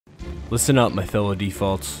Listen up, my fellow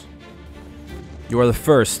defaults. You are the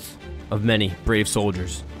first of many brave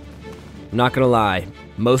soldiers. I'm not gonna lie,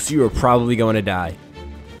 most of you are probably going to die.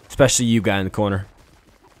 Especially you, guy in the corner.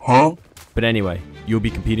 Huh? But anyway, you'll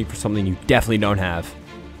be competing for something you definitely don't have.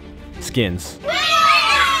 Skins.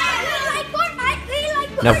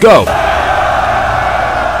 Now go!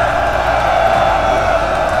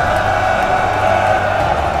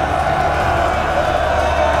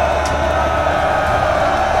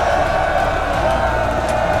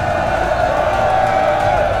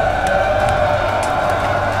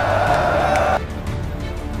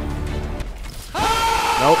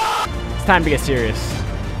 Nope. It's time to get serious.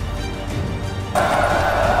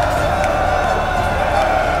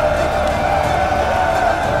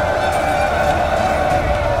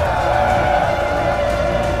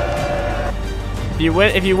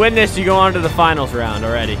 If you win this, you go on to the finals round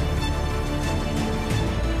already.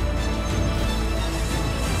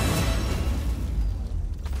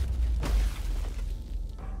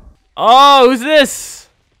 Oh, who's this?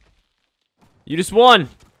 You just won.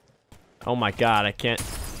 Oh my god, I can't.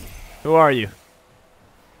 Who are you?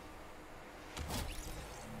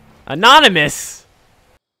 Anonymous!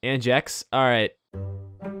 Anjex? Alright.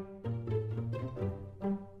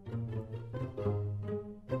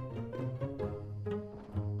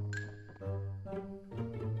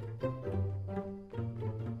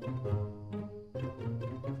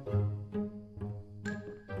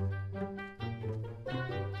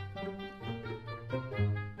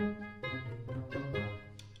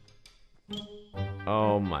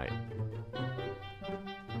 Oh my.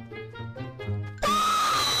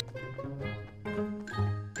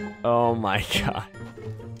 Oh my god.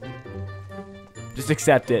 Just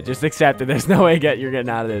accept it. Just accept it. There's no way you're getting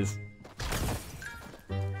out of this.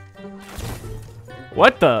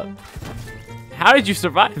 What the? How did you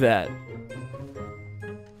survive that?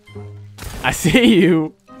 I see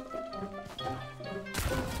you.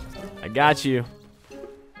 I got you.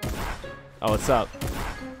 Oh, what's up?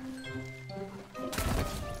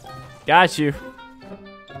 Got you.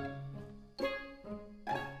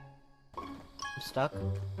 I'm stuck.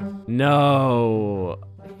 No.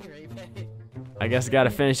 I guess I gotta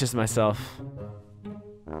finish this myself.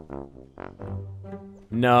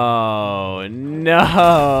 No.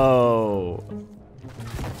 No.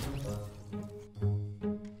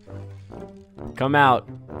 Come out.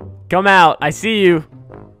 Come out. I see you.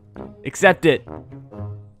 Accept it.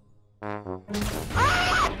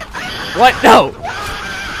 What? No.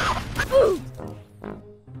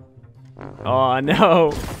 Oh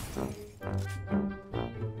no.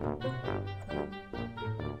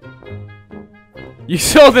 You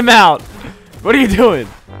sold him out. What are you doing?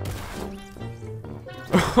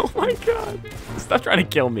 Oh my god. Stop trying to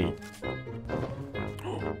kill me.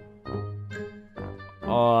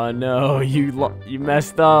 Oh no, you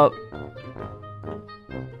messed up.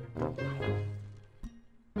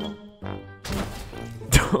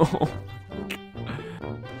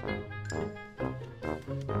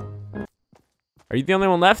 Are you the only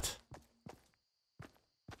one left?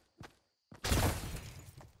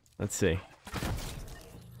 Let's see.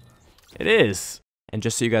 It is. And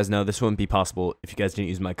just so you guys know, this wouldn't be possible if you guys didn't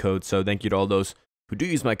use my code. So thank you to all those who do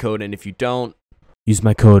use my code. And if you don't, use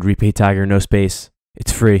my code repaidtiger, no space.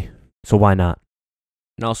 It's free. So why not?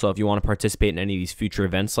 And also, if you want to participate in any of these future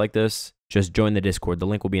events like this, just join the Discord. The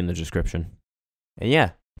link will be in the description. And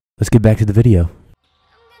yeah, let's get back to the video.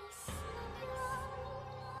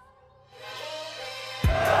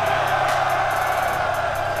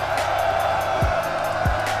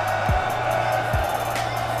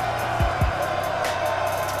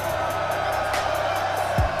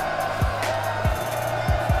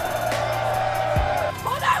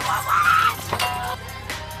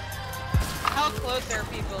 There,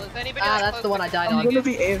 people. Is anybody that's the one I died on. I'm gonna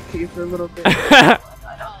be AFK for a little bit.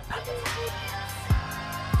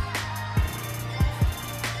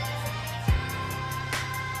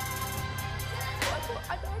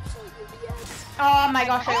 Oh my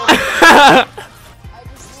gosh,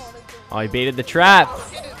 Oh, he baited the trap.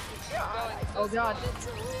 Oh god.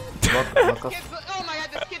 Oh my god,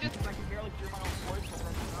 this kid is...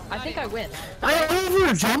 I think I win. I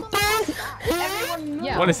over jump though?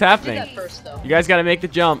 Yeah, What is happening? I did that first, though. You guys gotta make the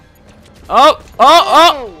jump. Oh,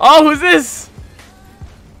 who's this?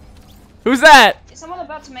 Who's that? Is someone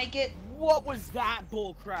about to make it? What was that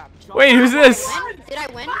bullcrap? Wait, who's this? Did I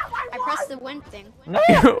win? I pressed the win thing.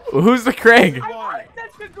 Who's the Craig?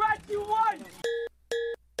 That's congrats, you won!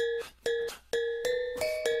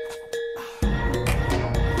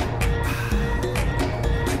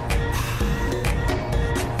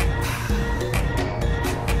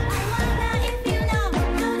 If you know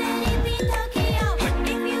that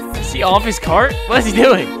Is he off his cart? What is he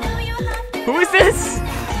doing? Who is this?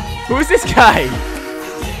 Who is this guy?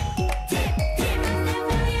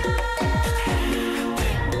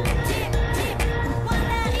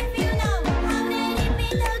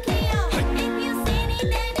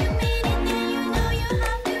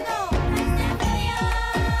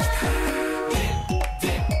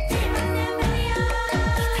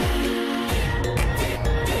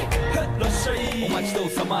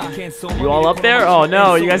 You all up there? Oh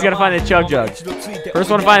no, you guys gotta find a chug jug. First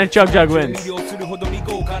one to find a chug jug wins. Let's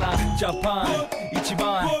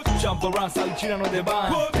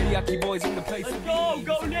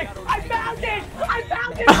go, Nick! I found it! I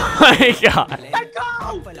found it! Oh my god. Let's go!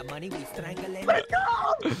 Let's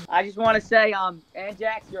go! I just want to say,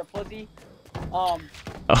 Anjax, you're a pussy. Oh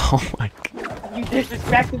my god. You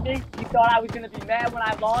disrespected me. You thought I was gonna be mad when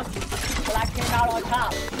I lost, but I came out on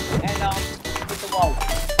top. And with the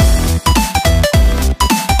whoa.